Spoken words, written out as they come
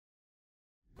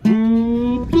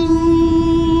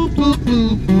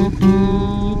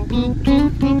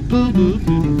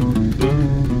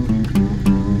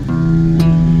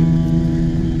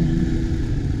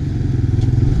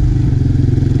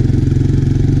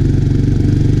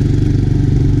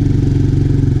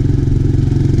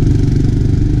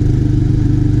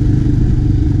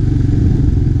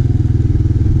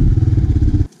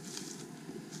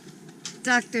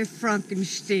Dr.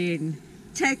 Frankenstein,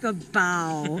 take a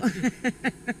bow.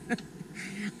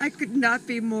 I could not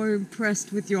be more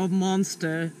impressed with your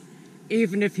monster,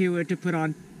 even if he were to put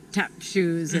on tap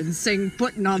shoes and sing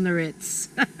Puttin' on the Ritz.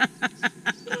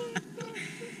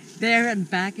 There and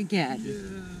back again.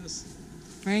 Yes.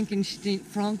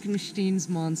 Frankenstein's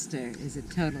monster is a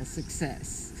total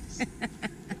success.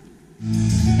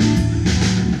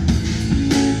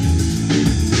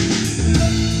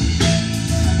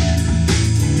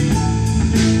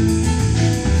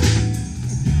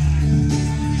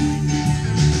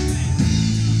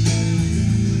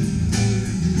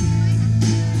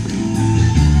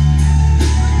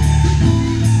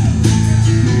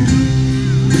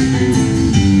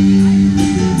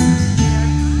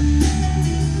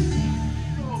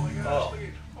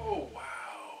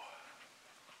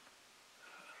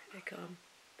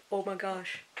 Oh my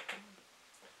gosh.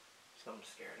 Something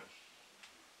scared him.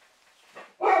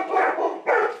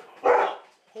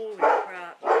 Holy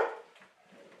crap.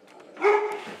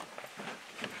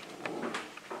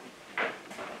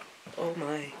 Oh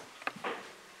my.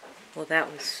 Well,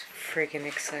 that was freaking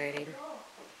exciting.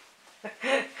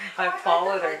 I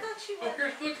followed her. Oh,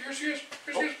 here, look, here she is.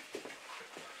 Here she is.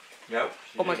 Yep.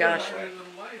 Oh my gosh.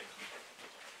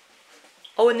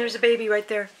 Oh, and there's a baby right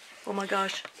there. Oh my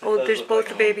gosh. Oh, there's both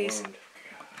the babies.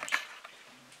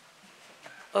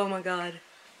 Oh my god.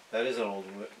 That is an old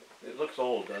wound. It looks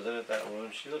old, doesn't it, that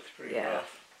wound? She looks pretty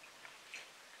rough.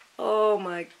 Oh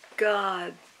my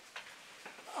god.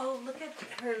 Oh, look at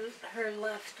her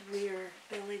left rear,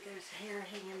 Billy. There's hair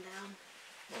hanging down.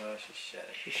 Well, she's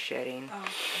shedding. She's shedding. Oh.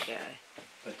 Yeah.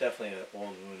 But definitely an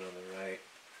old wound on the right.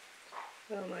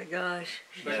 Oh my gosh.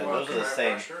 Yeah, those are the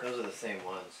same. Those are the same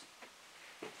ones.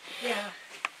 Yeah.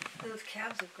 Those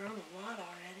calves have grown a lot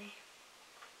already.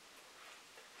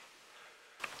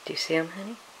 Do you see him,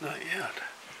 honey? Not yet.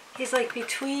 He's like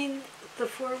between the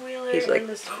four-wheeler He's like and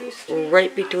the spruce tree.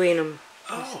 right between them.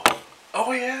 Oh.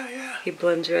 Oh, yeah, yeah. He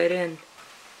blends right in.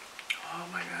 Oh,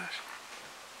 my gosh.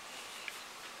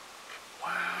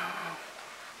 Wow.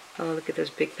 Oh, look at those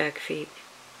big back feet.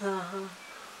 Uh-huh.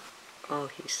 Oh,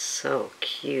 he's so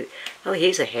cute. Oh,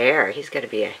 he's a hare. He's got to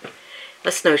be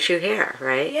a snowshoe hare,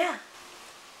 right? Yeah.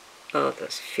 Oh,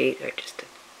 those feet are just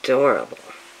adorable.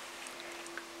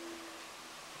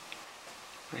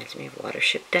 Reminds me of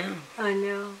Watership Down. I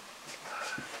know.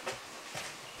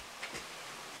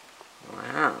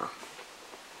 Wow.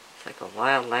 It's like a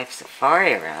wildlife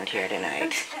safari around here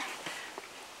tonight.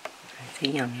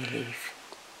 There's a yummy leaf.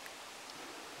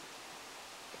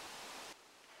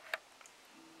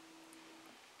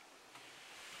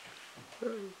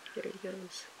 Oh, there he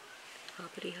goes.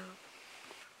 Hoppity hop.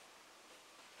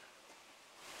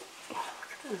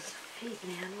 Look at those feet,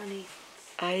 man, when he...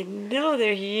 I know,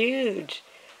 they're huge.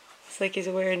 It's like he's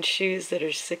wearing shoes that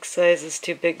are 6 sizes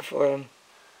too big for him.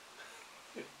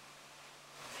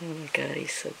 Oh my god,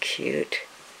 he's so cute.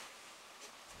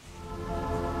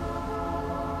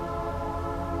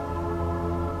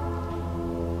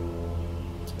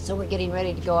 So we're getting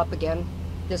ready to go up again.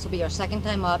 This will be our second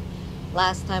time up.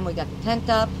 Last time we got the tent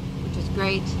up, which was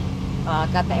great.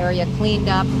 Got the area cleaned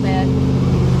up a bit.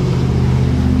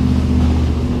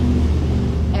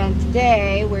 And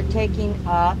today we're taking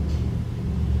up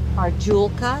our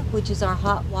Julka, which is our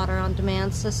hot water on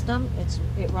demand system.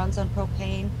 It runs on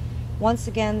propane. Once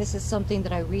again, this is something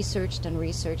that I researched and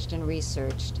researched and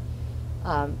researched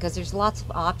because there's lots of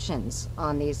options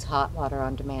on these hot water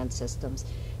on demand systems.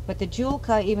 But the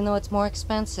Julka, even though it's more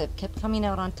expensive, kept coming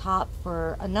out on top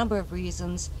for a number of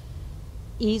reasons.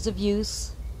 Ease of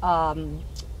use,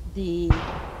 the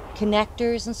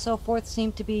connectors and so forth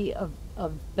seem to be of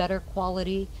better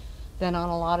quality than on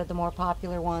a lot of the more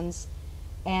popular ones.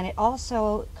 And it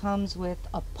also comes with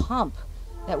a pump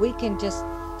that we can just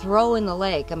throw in the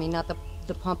lake. I mean, not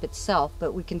the pump itself,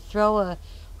 but we can throw a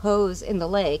hose in the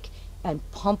lake and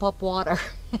pump up water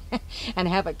and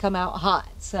have it come out hot.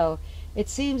 So it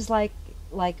seems like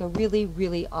a really,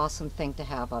 really awesome thing to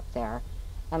have up there.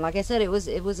 And like I said, it was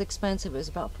expensive. It was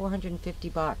about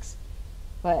 $450.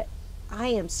 But I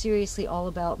am seriously all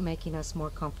about making us more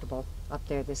comfortable up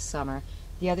there this summer.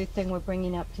 The other thing we're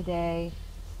bringing up today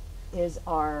is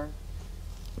our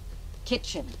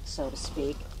kitchen, so to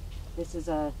speak. This is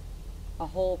a a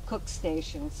whole cook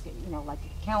station, you know, like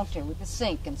a counter with a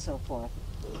sink and so forth.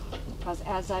 Because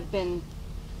as I've been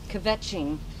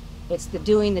kvetching, it's the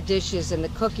doing the dishes and the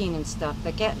cooking and stuff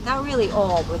that got really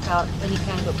old without any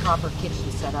kind of a proper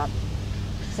kitchen setup.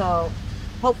 So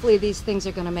hopefully these things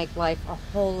are going to make life a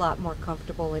whole lot more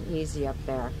comfortable and easy up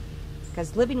there.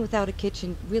 Because living without a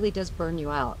kitchen really does burn you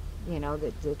out. You know,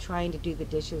 the trying to do the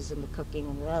dishes and the cooking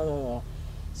and blah, blah, blah.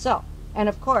 So, and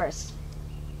of course,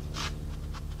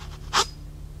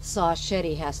 saw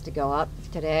shetty has to go up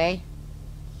today,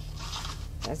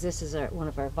 as this is one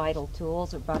of our vital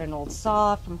tools. We brought an old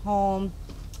saw from home,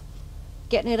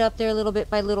 getting it up there little bit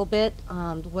by little bit.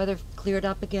 The weather cleared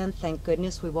up again, thank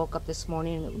goodness. We woke up this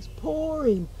morning and it was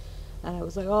pouring. And I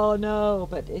was like, oh no,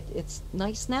 but it's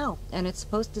nice now. And it's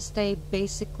supposed to stay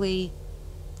basically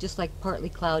just like partly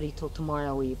cloudy till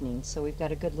tomorrow evening. So we've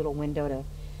got a good little window to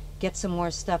get some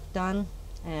more stuff done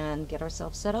and get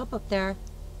ourselves set up there.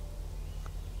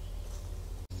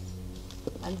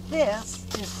 And this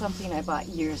is something I bought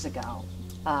years ago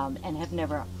and have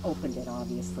never opened it,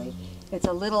 obviously. It's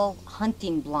a little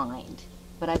hunting blind,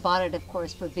 but I bought it, of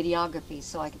course, for videography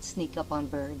so I could sneak up on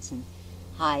birds and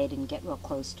hide and get real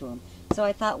close to them. So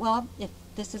I thought, well, if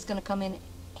this is going to come in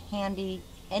handy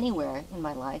anywhere in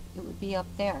my life, it would be up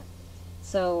there.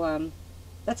 So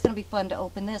that's going to be fun to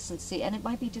open this and see, and it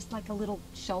might be just like a little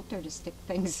shelter to stick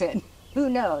things in. Who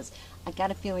knows? I got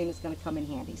a feeling it's going to come in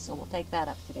handy, so we'll take that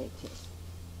up today too.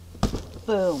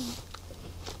 Boom.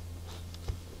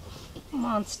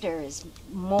 Monster is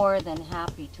more than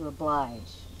happy to oblige,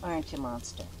 aren't you,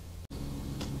 Monster?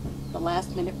 The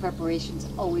last minute preparations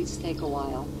always take a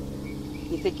while.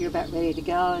 You think you're about ready to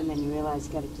go, and then you realize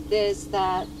you got to do this,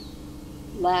 that,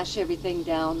 lash everything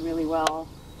down really well,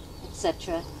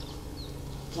 etc.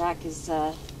 Jack is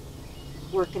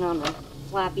working on the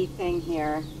flappy thing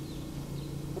here,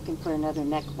 looking for another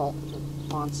neck bolt for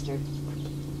Monster.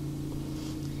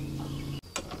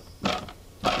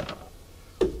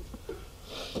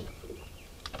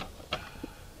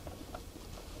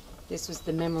 This was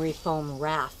the memory foam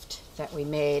raft that we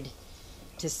made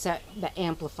to set the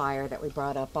amplifier that we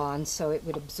brought up on so it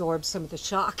would absorb some of the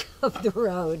shock of the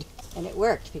road. And it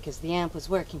worked because the amp was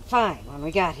working fine when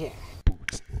we got here.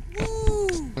 Woo!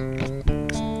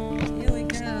 Here we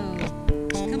go.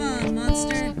 Come on,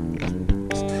 Monster.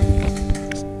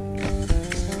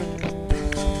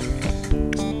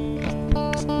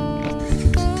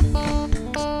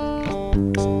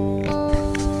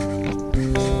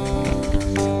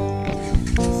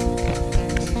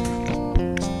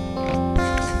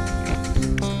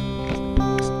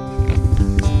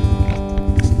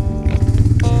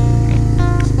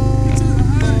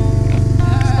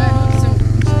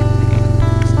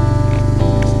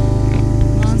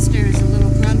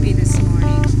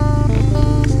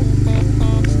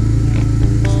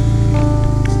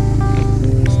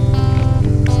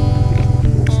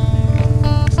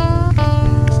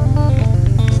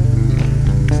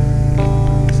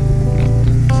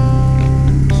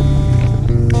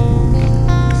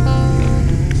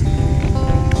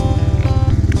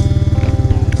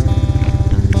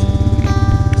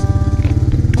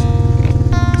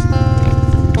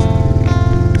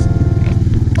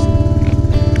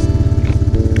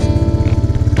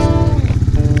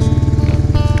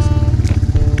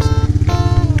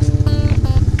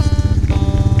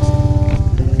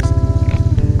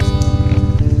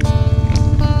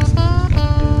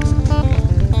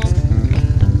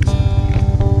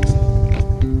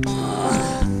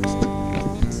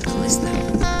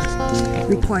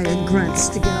 Required grunts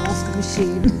to get off the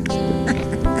machine.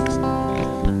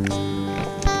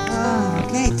 Oh,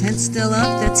 okay, tent's still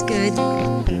up, that's good.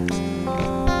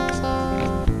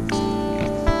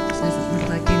 Doesn't look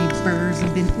like any birds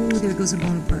have been. Ooh, there goes a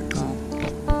Bonaparte call.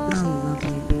 Oh,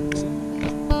 lovely.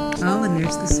 Oh, and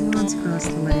there's the swans across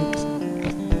the lake.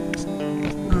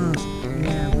 Oh,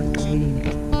 yeah, what a beauty.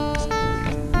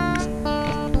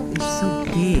 They're so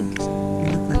big.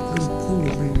 They look like little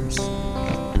polar bears.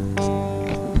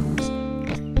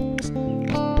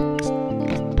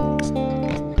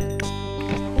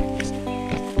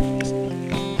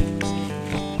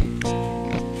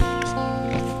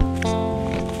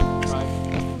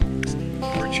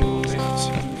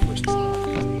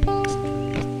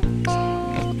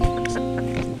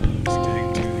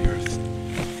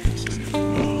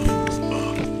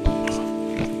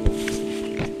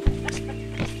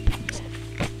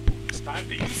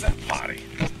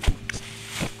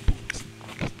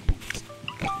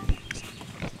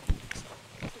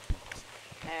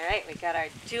 Alright, we got our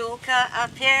Julka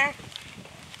up here,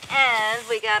 and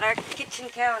we got our kitchen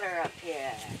counter up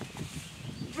here.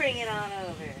 Bring it on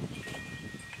over.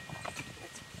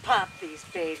 pop these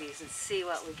babies and see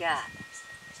what we got.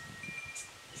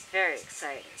 It's very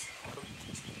exciting.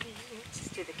 Let's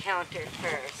do the counter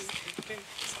first.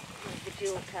 Move the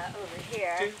jewel cut over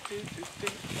here.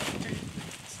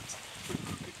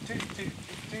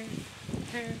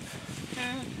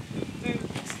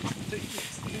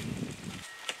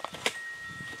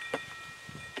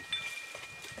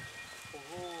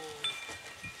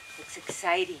 It's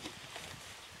exciting.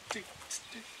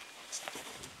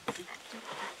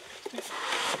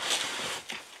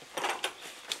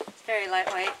 It's very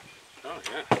lightweight. Oh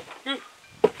yeah.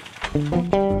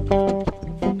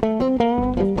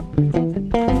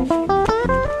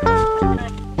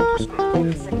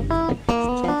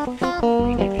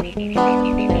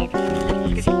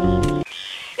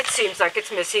 It seems like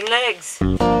it's missing legs.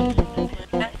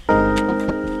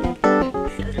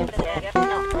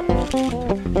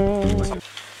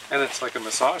 And it's like a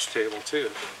massage table too.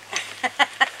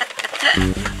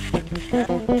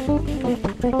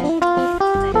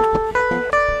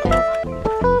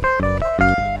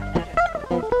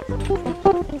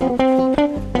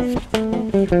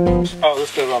 Oh,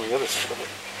 this goes on the other side of it.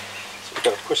 So we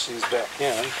gotta push these back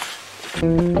in.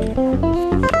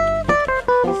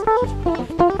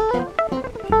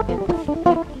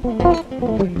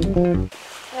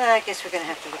 I guess we're gonna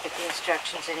have to look at the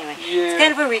instructions anyway. Yeah. It's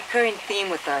kind of a recurring theme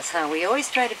with us, huh? We always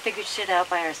try to figure shit out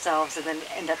by ourselves and then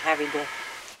end up having to...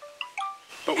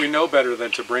 But we know better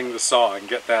than to bring the saw and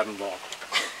get that involved.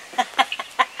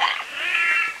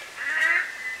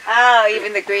 Oh,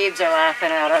 even the grebes are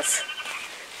laughing at us.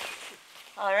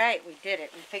 All right, we did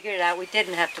it. We figured it out. We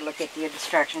didn't have to look at the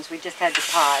instructions. We just had to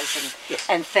pause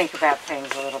and think about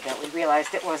things a little bit. We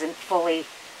realized it wasn't fully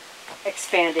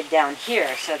expanded down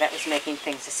here, so that was making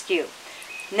things askew.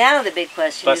 Now the big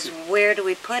question is, where do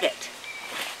we put it?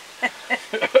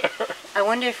 I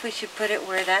wonder if we should put it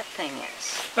where that thing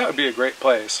is. That would be a great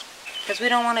place. Because we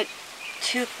don't want it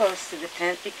too close to the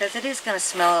tent, because it is going to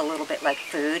smell a little bit like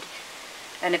food.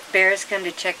 And if bears come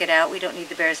to check it out, we don't need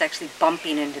the bears actually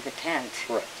bumping into the tent.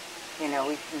 Right. You know,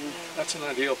 we can That's an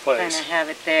ideal kind place. of have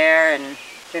it there, and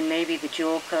then maybe the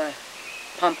Julka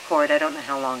pump cord, I don't know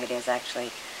how long it is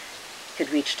actually, could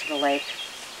reach to the lake.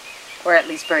 Or at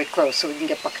least very close, so we can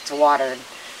get buckets of water and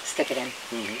stick it in.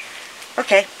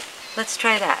 Okay, let's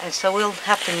try that. And so we'll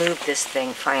have to move this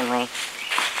thing finally.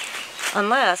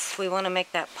 Unless we want to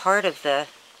make that part of the...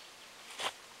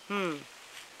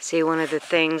 See, one of the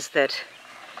things that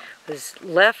was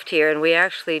left here, and we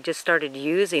actually just started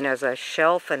using as a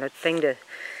shelf and a thing to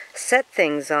set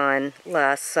things on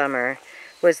last summer,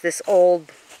 was this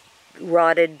old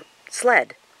rotted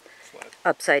sled.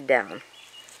 Upside down.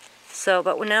 So,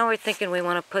 but now we're thinking we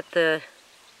want to put the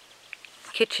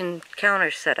kitchen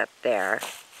counter set up there.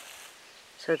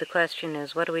 So the question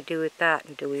is, what do we do with that?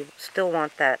 And do we still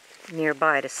want that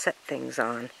nearby to set things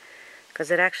on?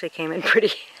 Because it actually came in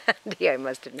pretty handy, I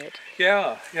must admit.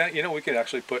 Yeah, you know, we could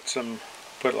actually put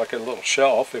like a little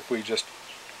shelf if we just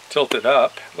tilt it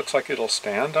up. Looks like it'll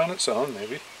stand on its own,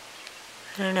 maybe.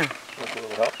 I don't know. With a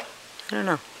little help. I don't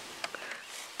know.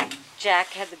 Jack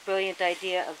had the brilliant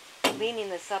idea of leaning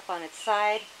this up on its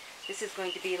side. This is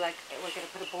going to be like, we're going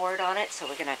to put a board on it, so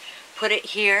we're going to put it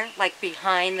here, like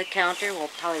behind the counter. We'll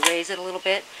probably raise it a little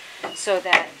bit, so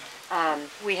that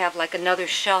we have like another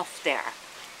shelf there.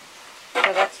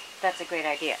 So that's a great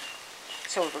idea.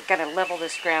 So we're going to level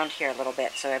this ground here a little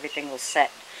bit, so everything will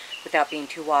set without being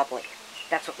too wobbly.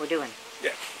 That's what we're doing.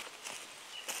 Yeah.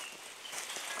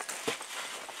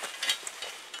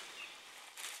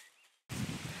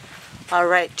 All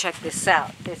right, check this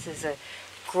out. This is a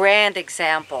grand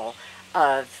example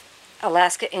of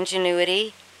Alaska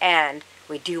ingenuity, and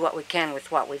we do what we can with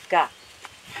what we've got.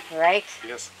 All right?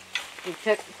 Yes. We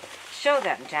took... Show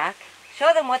them, Jack.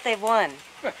 Show them what they've won.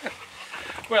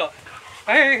 Well,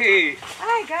 hey!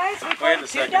 Hi, guys. We Wait found a 2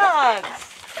 second. dogs.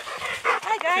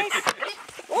 Hi, guys.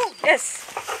 Oh, yes.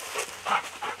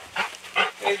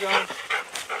 Hey, John.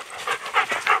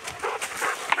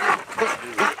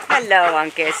 Hello,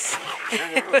 Uncas.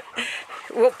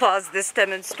 We'll pause this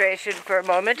demonstration for a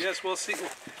moment. Yes, we'll see.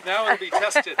 Now it'll be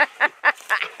tested.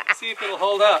 See if it'll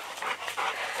hold up.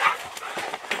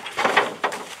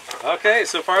 Okay,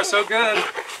 so far so good.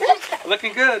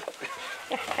 Looking good.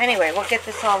 Anyway, we'll get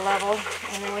this all leveled,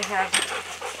 and then we have...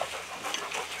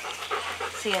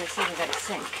 See, and see, we got a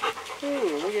sink.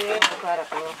 Ooh, look at that. We've got a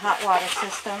little hot water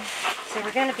system. So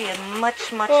we're going to be a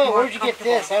much more where'd you get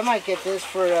this? I might get this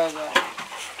for the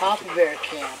Papa Bear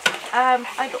camp.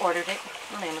 I've ordered it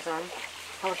on Amazon.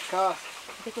 How much it cost?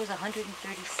 I think it was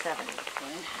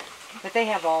 $137. But they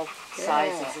have all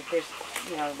sizes. There's,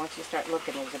 you know, once you start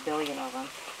looking, there's a billion of them.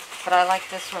 But I like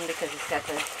this one because it's got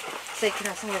the, so you can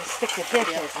have somewhere to stick the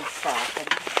dishes and stuff. And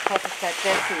plus it's got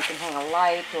this so you can hang a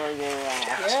light or your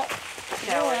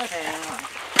shower thing.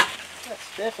 That's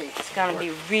spiffy. It's going to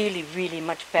be really, really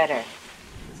much better.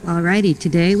 Alrighty,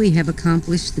 today we have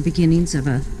accomplished the beginnings of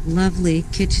a lovely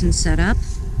kitchen setup.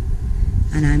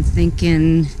 And I'm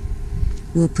thinking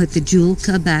we'll put the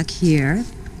Julka back here.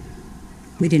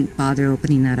 We didn't bother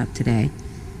opening that up today.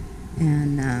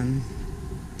 And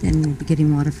then we'll be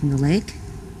getting water from the lake.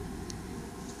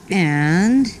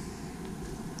 And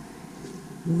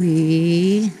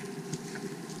we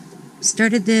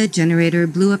started the generator,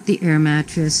 blew up the air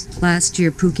mattress. Last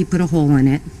year Pookie put a hole in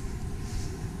it.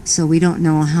 So we don't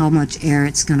know how much air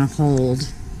it's going to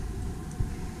hold.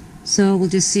 So we'll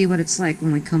just see what it's like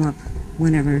when we come up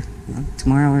whenever, well,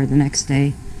 tomorrow or the next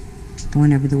day,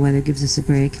 whenever the weather gives us a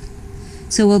break.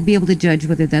 So we'll be able to judge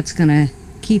whether that's going to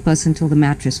keep us until the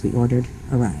mattress we ordered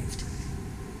arrived.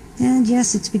 And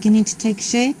yes, it's beginning to take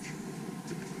shape.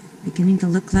 Beginning to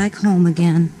look like home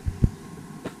again.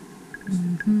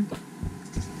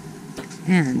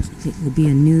 And it will be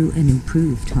a new and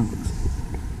improved home.